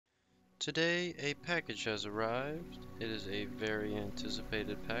Today, a package has arrived. It is a very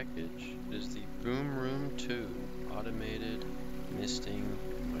anticipated package. It is the BoomRoom 2 Automated Misting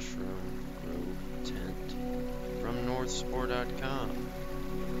Mushroom Grow Tent from NorthSpore.com.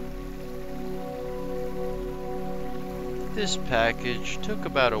 This package took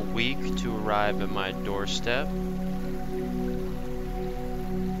about a week to arrive at my doorstep.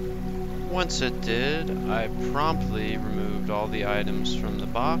 Once it did, I promptly removed all the items from the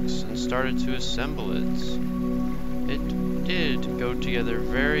box and started to assemble it. It did go together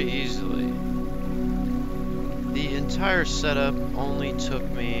very easily. The entire setup only took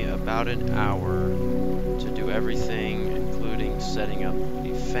me about an hour to do everything, including setting up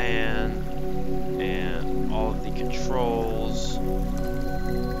the fan and all of the controls.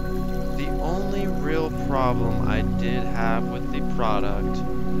 The only real problem I did have with the product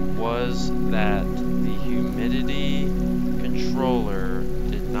was that the humidity controller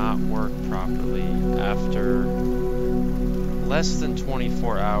did not work properly after less than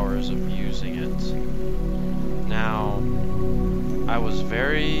 24 hours of using it. Now, I was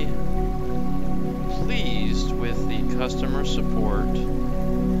very pleased with the customer support.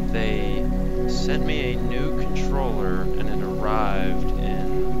 They sent me a new controller and it arrived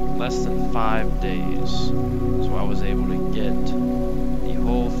in less than 5 days. So I was able to get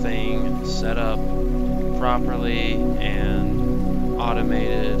whole thing set up properly and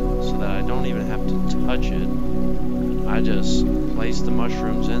automated so that I don't even have to touch it. I just place the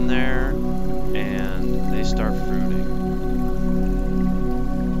mushrooms in there and they start fruiting.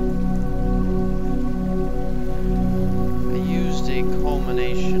 I used a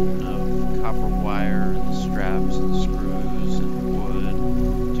culmination of copper wire and straps and screws and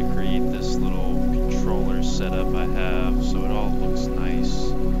wood to create this little controller setup I have, so it all looks nice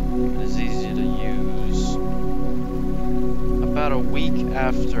and is easy to use. About a week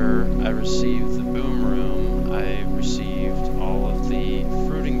after I received the BoomRoom, I received all of the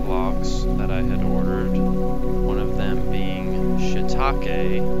fruiting blocks that I had ordered, one of them being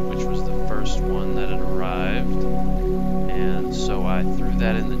shiitake, which was the first one that had arrived, and so I threw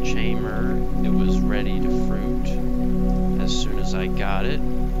that in the chamber. It was ready to fruit as soon as I got it.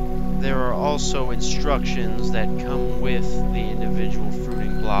 There are also instructions that come with the individual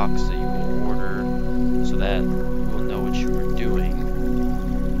fruiting blocks that you will order so that you will know what you are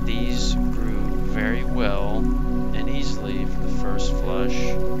doing. These grew very well and easily for the first flush.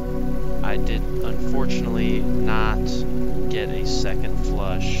 I did unfortunately not get a second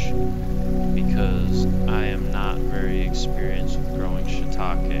flush because I am not very experienced with growing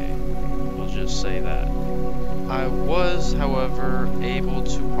shiitake. We'll just say that. I was, however, able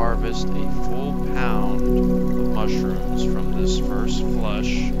to harvest a full pound of mushrooms from this first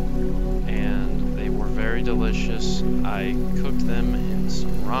flush, and they were very delicious. I cooked them in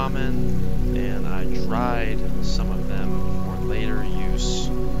some ramen, and I dried some of them for later use.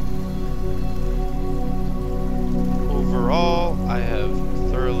 Overall, I have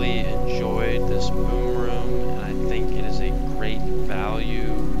thoroughly enjoyed this BoomRoom, and I think it is a great value.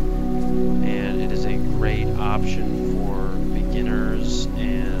 And it is a great option for beginners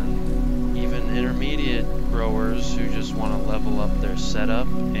and even intermediate growers who just want to level up their setup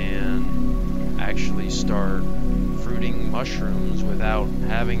and actually start fruiting mushrooms without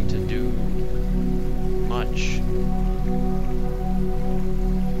having to do much.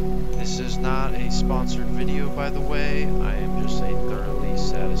 This is not a sponsored video, by the way. I am just a thoroughly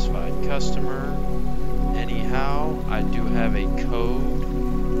satisfied customer. Anyhow, I do have a code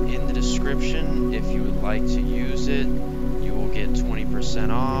in the description. If you would like to use it, you will get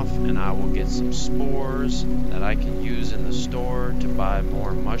 20% off, and I will get some spores that I can use in the store to buy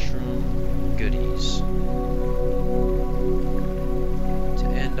more mushroom goodies. To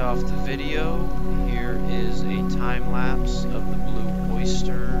end off the video, here is a time lapse of the blue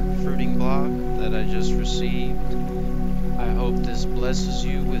oyster fruiting block that I just received. I hope this blesses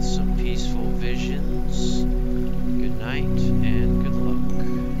you with some peaceful visions. Good night and good luck.